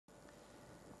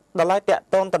ដល់ឡែកតាក់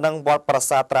ទងទៅនឹងវត្តប្រា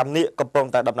សាទត្រាំនៀកកំពុង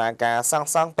តែដំណើរការសាង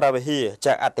សង់ព្រះវិហារจ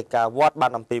ากអធិការវត្តបា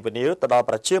នអំពាវនាវទៅដល់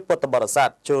ប្រជាពុទ្ធបរិស័ទ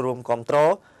ចូលរួមគ្រប់គ្រង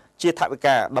ជាថវិ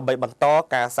កាដើម្បីបន្ត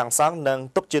ការសាងសង់និង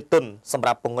ទុកជាទុនសម្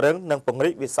រាប់ពង្រឹងនិងពង្រី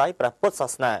កវិស័យព្រះពុទ្ធសា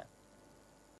សនា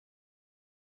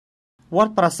វត្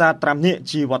តប្រាសាទត្រាំនៀក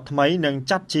ជាវត្តថ្មីនិង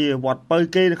ចាត់ជាវត្តពៅ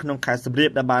គេនៅក្នុងខេត្តសៀមរា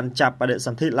បដែលបានចាប់បដិស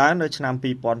ន្ធិឡើងនៅឆ្នាំ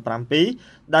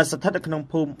2007ដែលស្ថិតនៅក្នុង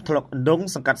ភូមិថ្លុកអណ្ដុង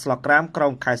សង្កាត់ស្លកក្រាមក្រុ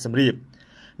ងខេត្តសៀមរាប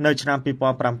នៅឆ្នាំ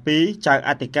2007ចៅ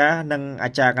អធិការនិងអា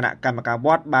ចារ្យគណៈកម្មការវ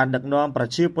ត្តបានដឹកនាំប្រ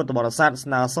ជាពុទ្ធបរិស័ទស្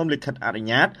នើសុំលិខិតអនុញ្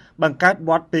ញាតបង្កើត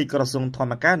វត្តពីក្រសួងធ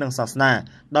ម្មការនិងសាសនា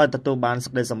ដោយទទួលបានសេ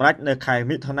ចក្តីសម្រេចនៅខែ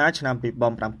មិថុនាឆ្នាំ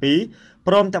2007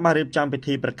ព្រមទាំងបានរៀបចំពិ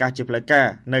ធីប្រកាសជាផ្លូវការ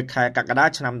នៅខែកក្កដា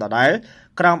ឆ្នាំដដែល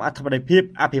ក្រោមអធិបតីភាព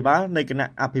អភិបាលនៃគណៈ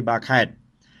អភិបាលខេត្ត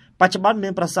បច្ចុប្បន្នមា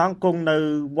នប្រសង់គង់នៅ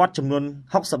វត្តចំនួន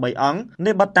63អង្គ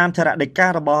នេះបတ်តាមធរដីកា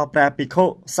របស់ព្រះភិក្ខុ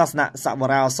សាសនសវ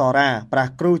រាសរាព្រះ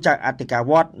គ្រូចៅអធិការ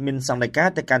វត្តមានសង្ឃដីកា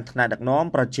ទៅកាន់ថ្នាក់ដឹកនាំ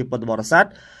ប្រជាពុទ្ធបរិស័ទ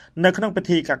នៅក្នុងពិ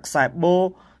ធីកាត់ខ្សែបូ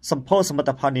សម្ពោធសមិទ្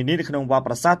ធផលនានានៅក្នុងវត្ត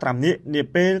ប្រាសាទត្រាំនៀកនា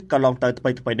ពេលកន្លងទៅថ្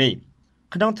មីនេះ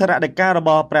ក្នុងធរដីការប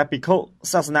ស់ព្រះភិក្ខុ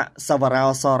សាសនសវរា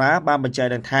សរាបានបញ្ជាក់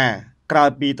ដឹងថាក្រោយ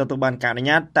ពីទទួលបានការអនុញ្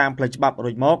ញាតតាមផ្លូវច្បាប់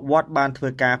រួចមកវត្តបានធ្វើ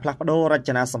ការផ្លាស់ប្ដូររច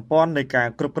នាសម្ព័ន្ធនៃការ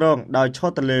គ្រប់គ្រងដោយឈរ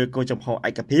ទៅលើគោលចំហឯ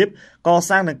កភាពក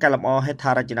សាងនិងកែលម្អហេដ្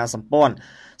ឋារចនាសម្ព័ន្ធ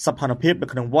សភនភាពនៅ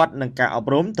ក្នុងវត្តនិងការអប់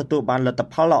រំទទួលបានលទ្ធ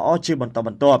ផលល្អជាបន្តប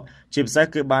ន្ទាប់ជាពិសេស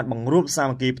គឺបានបង្រួបសាម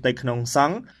គ្គីផ្ទៃក្នុងស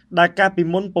ង្ឃដែលកាលពី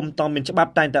មុនពុំតមានច្បា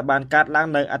ប់តែងតែបានកាត់ឡើង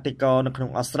នៅអធិការនៅក្នុង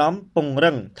អាស្រមពង្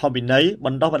រឹងធម្មវិន័យប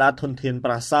ណ្ដុះបណ្ដាលធនធានព្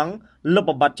រះសង្ឃលុប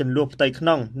បំបាត់ចំនួនផ្ទៃក្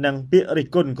នុងនិងពាក្យរិះ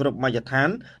គន់គ្រប់មជ្ឈដ្ឋាន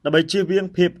ដើម្បីជៀសវាង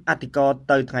ភាពអធិការ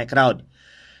ទៅថ្ងៃក្រោយ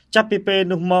ចាប់ពីពេល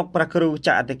នោះមកព្រះគ្រូ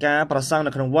ចៅអធិការប្រសង់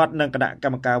នៅក្នុងវត្តនិងគណៈក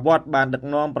ម្មការវត្តបានដឹក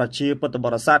នាំប្រជាពុទ្ធប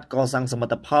រិស័ទកសាងសមិ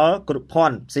ទ្ធផលគ្រប់ភ័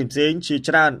ណ្ឌផ្សេងៗជា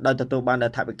ច្រើនដោយទទួលបាន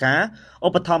ថវិកាឧ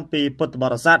បត្ថម្ភពីពុទ្ធប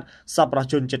រិស័ទសប្បុរស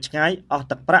ជនចិត្តឆ្ងាយអស់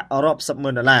ទឹកប្រាក់រាប់សិប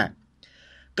ម៉ឺនដុល្លារ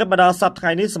គិតមកដល់សប្តាហ៍ថ្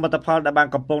ងៃនេះសមិទ្ធផលដែលបាន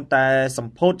កំពុងតែស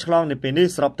ម្ពោធឆ្លងនៅពេលនេះ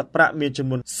សរុបទឹកប្រាក់មានចំ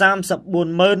នួន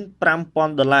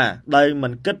$345,000ដោយមិ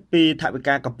នគិតពីថវិ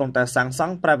កាកំពុងតែសាងស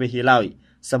ង់ព្រះវិហារឡើយ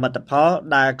សមិទ្ធផល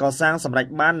ដែលកសាងសម្រេច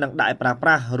បាននឹងដាក់ប្រើប្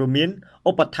រាស់រួមមាន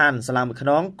ឧបដ្ឋានសាលាមួយខ្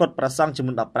នងកុដិប្រសង់ចំ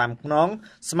នួន15ខ្នង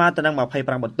ស្មើទៅនឹង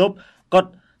25បន្ទប់កុដិ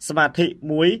សមាធិ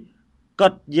1កុ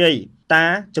ដិយាយតា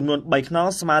ចំនួន3ខ្នង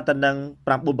ស្មើទៅនឹង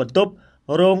9បន្ទប់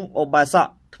រោងឧបាសក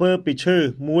ធ្វើពីឈើ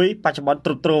1បច្ចុប្បន្ន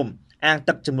ទ្រុឌទ្រោមអាង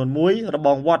ទឹកចំនួន1រប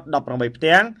ងវត្ត18ផ្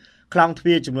ទាំងខ្លងទ្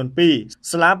វារចំនួន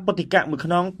2ស្លាបពុទ្ធិកៈមួយ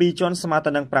ខ្នង2ជាន់ស្មើទៅ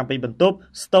នឹង7បន្ទប់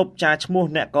ស្តុបចាឈ្មោះ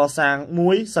អ្នកកសាង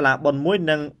1សាលាបុណ្យ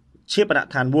1និងជាបណ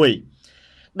ដ្ឋាន1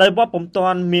ដោយវត្តពុំទា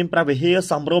ន់មានព្រះវិហារ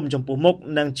សំរុំចំពោះមុខ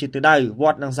និងជាទិដៅវ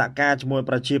ត្តនឹងសហការជាមួយ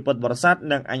ប្រជាពុទ្ធបរិស័ទ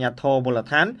និងអាជ្ញាធរមូល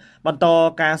ដ្ឋានបន្ត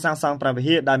ការសាងសង់ព្រះវិ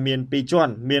ហារដែលមាន2ជា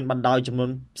ន់មានបណ្ដោយចំនួន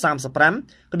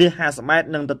35.50 ម៉ែត្រ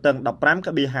និងទទឹង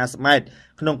15.50 ម៉ែត្រ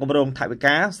ក្នុងគម្រោងថវិ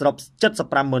កាសរុប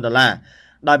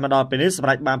$75,000ដោយមកដល់ពេលនេះសម្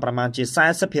រេចបានប្រមាណជា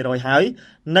 40% ហើយ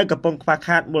នៅកំពុងខ្វះ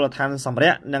ខាតមូលដ្ឋានសម្ភា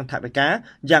រៈនិងថវិកា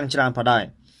យ៉ាងច្រើនផងដែរ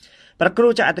ព្រះគ្រូ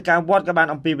ចៅអធិការវត្តក៏បាន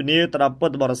អំពាវនាវទៅដល់ពុ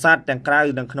ទ្ធបរិស័ទទាំងក្រៅ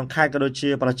និងក្នុងខេត្តក៏ដូចជា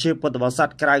ប្រជាពុទ្ធបរិស័ទ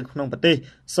ក្រៅក្នុងប្រទេស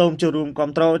សូមចូលរួមគ្រ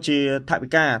ប់គ្រងជាថវិ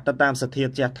កាទៅតាមសទ្ធា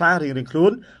ជ្រះថ្លារៀងៗខ្លួ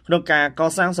នក្នុងការក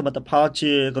សាងសមិទ្ធផល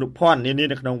ជាគ្រប់ភ័ណ្ឌនានា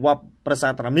នៅក្នុងវត្តប្រាសា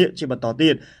ទត្រាំនៀកជាបន្តទៀ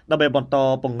តដើម្បីបន្ត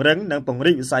ពង្រឹងនិងពង្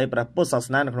រីកវិស័យព្រះពុទ្ធសាស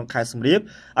នានៅក្នុងខេត្តសៀមរាប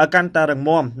ឲ្យកាន់តែរឹង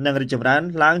មាំនិងរីកចម្រើន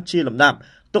ឡើងជាលំដាប់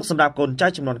ទុកសម្រាប់កូនចៅ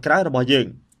ជំនាន់ក្រោយរបស់យើង